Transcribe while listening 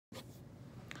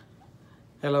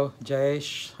Hello Jayesh,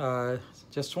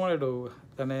 just wanted to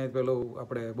તને પેલું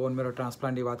આપણે બોન મેરો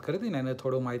ટ્રાન્સપ્લાન્ટની વાત કરી હતી ને એને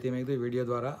થોડું માહિતી મેં કીધું વિડીયો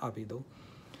દ્વારા આપી દઉં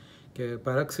કે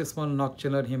પેરોક્સિસ્મલ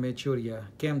નોક્ચ્યુલર હેમેચ્યુરિયા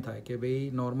કેમ થાય કે ભાઈ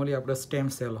નોર્મલી આપણે સ્ટેમ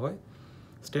સેલ હોય.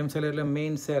 સ્ટેમ સેલ એટલે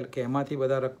મેઇન સેલ કે એમાંથી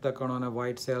બધા રક્તકણો અને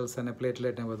વ્હાઇટ સેલ્સ અને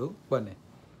પ્લેટલેટ ને બધું બને.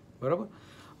 બરાબર,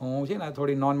 હું છે ને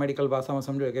થોડી નોન મેડિકલ ભાષામાં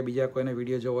સમજ્યો કે બીજા કોઈને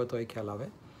વિડીયો જોવો તો એ ખ્યાલ આવે.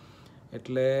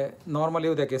 એટલે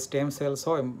નોર્મલી એવું થાય કે સ્ટેમ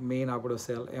સેલ્સ હોય મેઇન આપણો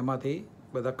સેલ, એમાંથી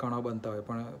બધા કણો બનતા હોય.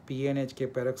 પણ પીએનએચ કે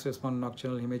પેરોક્સિસ્મલ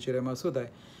નોક્ચ્યુરલ હેમેચ્યુરિયામાં શું થાય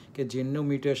કે જીનનું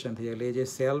મ્યુટેશન થઈ જાય, એટલે જે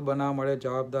સેલ બનાવવા મળે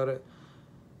જવાબદાર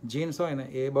જીન્સ હોય ને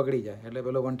એ બગડી જાય. એટલે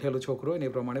પેલો વંઠેલું છોકરું હોય ને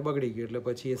એ પ્રમાણે બગડી ગયું, એટલે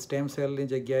પછી એ સ્ટેમ સેલની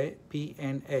જગ્યાએ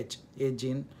પીએનએચ એ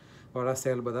જીનવાળા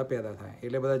સેલ બધા પેદા થાય.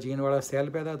 એટલે બધા જીનવાળા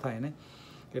સેલ પેદા થાય ને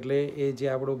એટલે એ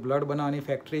જે આપણું બ્લડ બનાવવાની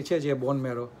ફેક્ટરી છે જે બોન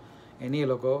મેરો, એની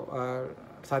એ લોકો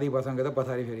સાદી ભાષામાં કહેતા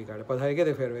પથારી ફેરી કાઢે. પથારી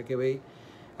કેવી ફેરવે કે ભાઈ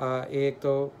એક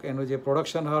તો એનું જે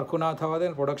પ્રોડક્શન હરખું ના થવા દે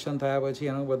ને, પ્રોડક્શન થયા પછી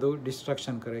એનું બધું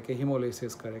ડિસ્ટ્રક્શન કરે કે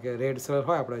હિમોલિસિસ કરે કે રેડ સેલ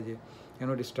હોય આપણે જે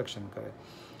એનું ડિસ્ટ્રક્શન કરે.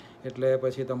 એટલે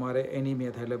પછી તમારે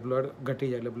એનિમિયા થાય, એટલે બ્લડ ઘટી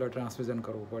જાય, એટલે બ્લડ ટ્રાન્સફ્યુઝન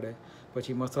કરવું પડે.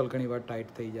 પછી મસલ ઘણીવાર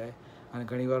ટાઈટ થઈ જાય અને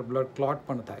ઘણીવાર બ્લડ ક્લોટ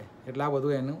પણ થાય. એટલે આ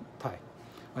બધું એનું થાય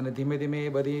અને ધીમે ધીમે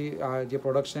એ બધી જે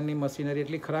પ્રોડક્શનની મશીનરી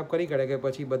એટલી ખરાબ કરી કાઢે કે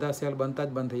પછી બધા સેલ બનતા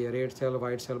જ બંધ થઈ જાય. રેડ સેલ,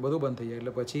 વ્હાઇટ સેલ બધું બંધ થઈ જાય.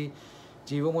 એટલે પછી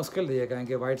જીવો મુશ્કેલ થઈ જાય, કારણ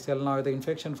કે વ્હાઇટ સેલ ના હોય તો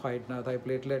ઇન્ફેક્શન ફાઇટ ના થાય,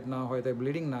 પ્લેટલેટ ના હોય તો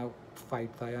બ્લીડિંગ ના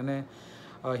ફાઇટ થાય, અને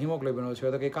હિમોગ્લોબિન ઓછું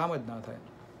હોય તો કંઈ કામ જ ના થાય.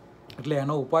 એટલે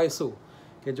એનો ઉપાય શું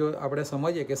કે જો આપણે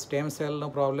સમજીએ કે સ્ટેમ સેલનો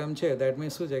પ્રોબ્લેમ છે, દેટ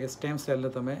મીન્સ શું છે કે સ્ટેમ સેલને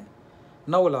તમે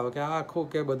નવું લાવો, કે આ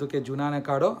આખું કે બધું કે જૂનાને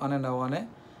કાઢો અને નવાને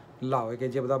લાવો,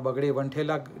 કે જે બધા બગડી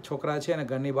વંઠેલા છોકરા છે એને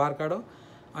ઘરની બહાર કાઢો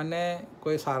અને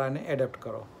કોઈ સારાને એડપ્ટ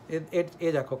કરો.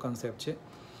 એ જ આખો કન્સેપ્ટ છે.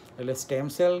 એટલે સ્ટેમ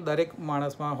સેલ દરેક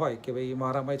માણસમાં હોય કે ભાઈ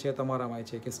મારામાં છે, તમારામાં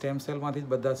છે, કે સ્ટેમ સેલમાંથી જ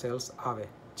બધા સેલ્સ આવે,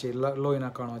 જે લોહીના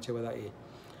કણો છે બધા એ.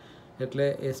 એટલે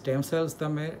એ સ્ટેમ સેલ્સ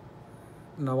તમે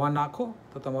નવા નાખો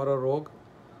તો તમારો રોગ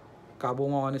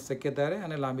કાબૂમાં આવવાની શક્યતા રહે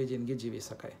અને લાંબી જિંદગી જીવી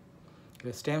શકાય.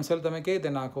 એટલે સ્ટેમ સેલ તમે કેવી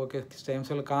રીતે નાખો કે સ્ટેમ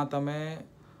સેલ કાં તમે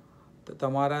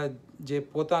તમારા જે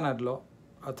પોતાના જ લો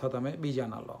અથવા તમે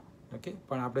બીજાના લો. ઓકે,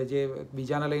 પણ આપણે જે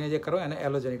બીજાના લઈને જે કરો એને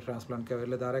એલોજેનિક ટ્રાન્સપ્લાન્ટ કહેવાય.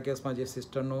 એટલે તારા કેસમાં જે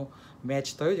સિસ્ટરનું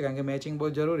મેચ થયું છે, કારણ કે મેચિંગ બહુ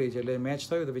જરૂરી છે, એટલે મેચ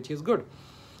થયું તો વિચ ઇઝ ગુડ.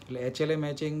 એટલે HLA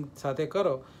મેચિંગ સાથે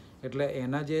કરો એટલે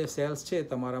એના જે સેલ્સ છે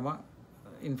તમારામાં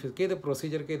કેવી રીતે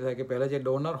પ્રોસિજર કેવી થાય કે પહેલાં જે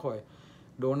ડોનર હોય,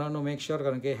 ડોનરનું મેક શ્યોર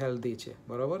કારણ કે હેલ્ધી છે,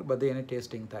 બરાબર, બધી એની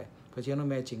ટેસ્ટિંગ થાય, પછી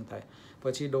એનું મેચિંગ થાય,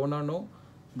 પછી ડોનરનું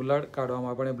બ્લડ કાઢવામાં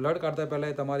આવે. પણ બ્લડ કાઢતા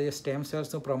પહેલાં તમારે જે સ્ટેમ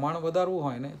સેલ્સનું પ્રમાણ વધારવું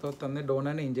હોય ને તો તમને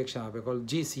ડોનરને ઇન્જેક્શન આપે, કોલ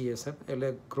GCSF, એટલે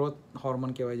ગ્રોથ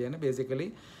હોર્મોન કહેવાય છે એને. બેઝિકલી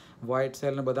વ્હાઇટ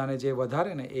સેલને બધાને જે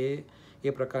વધારે ને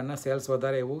એ પ્રકારના સેલ્સ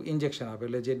વધારે એવું ઇન્જેક્શન આપે.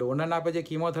 એટલે જે ડોનરને આપે જે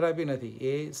કીમોથેરાપી નથી,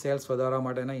 એ સેલ્સ વધારવા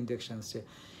માટેના ઇન્જેક્શન્સ છે.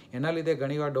 એના લીધે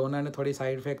ઘણીવાર ડોનરને થોડી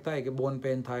સાઇડ ઇફેક્ટ થાય કે બોન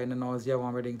પેન થાય અને નોઝિયા,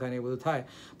 વોમિટિંગ થાય ને એ બધું થાય,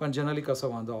 પણ જનરલી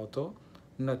કશો વાંધો આવતો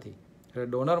નથી. એટલે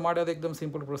ડોનર માટે તો એકદમ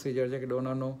સિમ્પલ પ્રોસિજર છે કે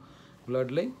ડોનરનું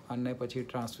બ્લડ લઈ અને પછી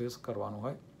ટ્રાન્સફ્યુઝ કરવાનું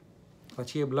હોય.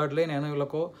 પછી એ બ્લડ લઈને એને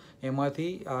લોકો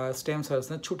એમાંથી સ્ટેમ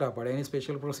સેલ્સને છૂટા પાડે, એની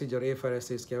સ્પેશિયલ પ્રોસિજર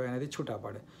એફેરેસિસ કહેવાય, એનાથી છૂટા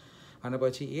પાડે. અને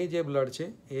પછી એ જે બ્લડ છે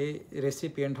એ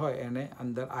રેસિપિયન્ટ હોય એને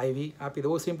અંદર IV આપી દે.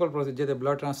 બહુ સિમ્પલ પ્રોસિજર, જે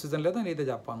બ્લડ ટ્રાન્સફ્યુઝન લેતા ને એ રીતે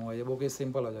જ આપવાનું હોય છે, બહુ કંઈ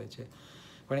સિમ્પલ જ હોય છે.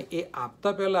 પણ એ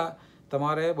આપતા પહેલાં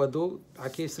તમારે બધું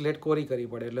આખી સ્લેટ કોરી કરવી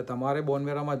પડે. એટલે તમારે બોન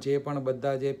મેરોમાં જે પણ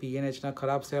બધા જે પીએનએચના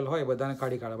ખરાબ સેલ હોય બધાને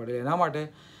કાઢી કાઢવા પડે. એના માટે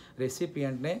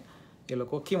રેસિપિયન્ટને એ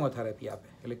લોકો કીમોથેરાપી આપે.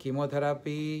 એટલે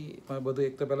કીમોથેરાપી બધું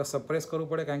એક તો પહેલાં સપ્રેસ કરવું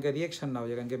પડે, કારણ કે રિએક્શન ના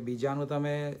હોય, કારણ કે બીજાનું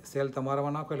તમે સેલ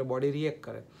તમારામાં નાખો એટલે બોડી રિએક્ટ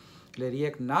કરે. એટલે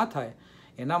રિએક્ટ ના થાય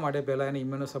એના માટે પહેલાં એને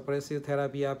ઇમ્યુનોસપ્રેસિવ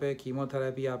થેરાપી આપે,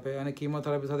 કીમોથેરાપી આપે, અને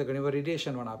કીમોથેરાપી સાથે ઘણીવાર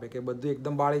રેડિયેશન પણ આપે, કે બધું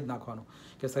એકદમ બાળી જ નાખવાનું,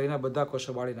 કે શરીરના બધા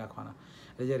કોષો બાળી નાખવાના.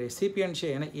 એટલે જે રેસિપિયન્ટ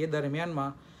છે એને એ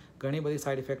દરમિયાનમાં ઘણી બધી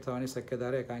સાઇડ ઇફેક્ટ થવાની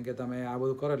શક્યતા રહે, કારણ કે તમે આ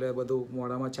બધું કરો એટલે બધું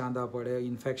મોઢામાં ચાંદા પડે,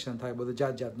 ઇન્ફેક્શન થાય, બધું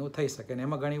જાતનું થઈ શકે, અને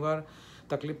એમાં ઘણીવાર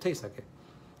તકલીફ થઈ શકે.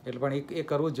 એટલે પણ એ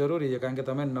કરવું જરૂરી છે, કારણ કે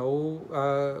તમે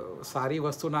નવું સારી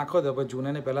વસ્તુ નાખો તો પછી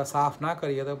જૂનેને પહેલાં સાફ ના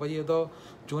કરીએ તો પછી એ તો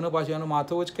જૂનું પાછું એનું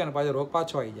માથું ઉચકે ને પાછું રોગ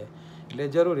પાછો આવી જાય. એટલે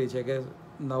જરૂરી છે કે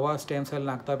નવા સ્ટેમ સેલ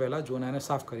નાખતા પહેલાં જૂનાને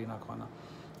સાફ કરી નાખવાના.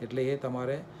 એટલે એ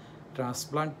તમારે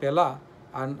ટ્રાન્સપ્લાન્ટ પહેલાં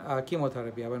આ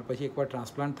કીમોથેરાપી આવે, અને પછી એકવાર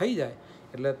ટ્રાન્સપ્લાન્ટ થઈ જાય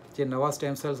એટલે જે નવા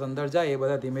સ્ટેમ સેલ્સ અંદર જાય એ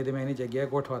બધા ધીમે ધીમે એની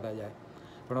જગ્યાએ ગોઠવાતા જાય.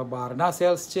 પણ બહારના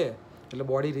સેલ્સ છે એટલે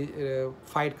બોડી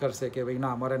ફાઇટ કરશે કે ભાઈ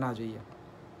ના, અમારે ના જોઈએ.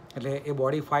 એટલે એ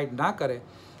બોડી ફાઇટ ના કરે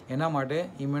એના માટે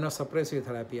ઇમ્યુનોસપ્રેસિવ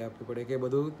થેરાપી આપવી પડે, કે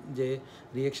બધું જે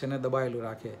રિએક્શનને દબાયેલું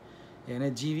રાખે. એને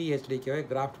GVHD કહેવાય,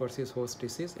 ગ્રાફ્ટ વર્સિસ હોસ્ટ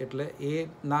ડિસીઝ. એટલે એ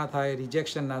ના થાય,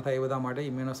 રિજેક્શન ના થાય, એ બધા માટે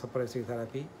ઇમ્યુનોસપ્રેસિવ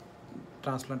થેરાપી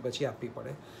ટ્રાન્સપ્લાન્ટ પછી આપવી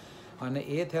પડે. અને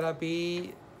એ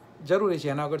થેરાપી જરૂરી છે,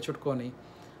 એના વગર છૂટકો નહીં.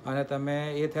 અને તમે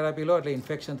એ થેરાપી લો એટલે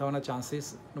ઇન્ફેક્શન થવાના ચાન્સીસ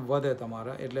વધે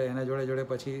તમારા. એટલે એના જોડે જોડે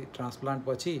પછી ટ્રાન્સપ્લાન્ટ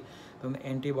પછી તમને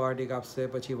એન્ટીબાયોટિક આપશે,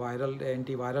 પછી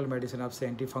એન્ટીવાયરલ મેડિસિન આપશે,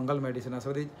 એન્ટીફંગલ મેડિસિન આપશે,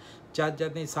 બધી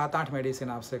જાતની 7-8 મેડિસિન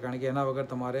આપશે, કારણ કે એના વગર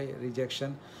તમારે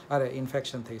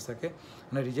ઇન્ફેક્શન થઈ શકે,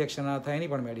 અને રિજેક્શન ના થાય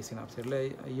એની પણ મેડિસિન આપશે. એટલે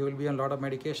you will be on lot of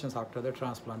medications after the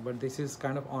transplant, but this is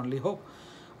kind of only hope.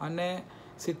 અને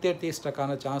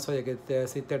 70-30% ચાન્સ હોય કે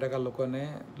 70% લોકોને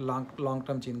લોંગ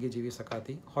ટર્મ જિંદગી જીવી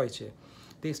શકાતી હોય છે.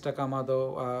 30%માં તો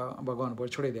ભગવાન પર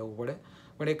છોડી દેવું પડે.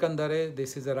 પણ એકંદરે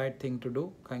this is a right thing to do,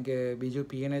 કારણ કે બીજું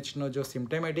PNHનો જો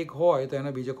સિમ્ટમેટિક હોય તો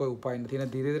એનો બીજો કોઈ ઉપાય નથી. અને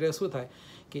ધીરે ધીરે શું થાય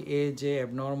કે એ જે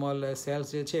એબનોર્મલ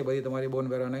સેલ્સ જે છે બધી તમારી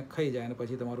બોન મેરોને ખાઈ જાય અને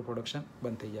પછી તમારું પ્રોડક્શન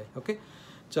બંધ થઈ જાય. ઓકે,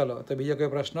 ચલો, તો બીજો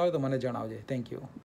કોઈ પ્રશ્ન હોય તો મને જણાવજે. Thank you.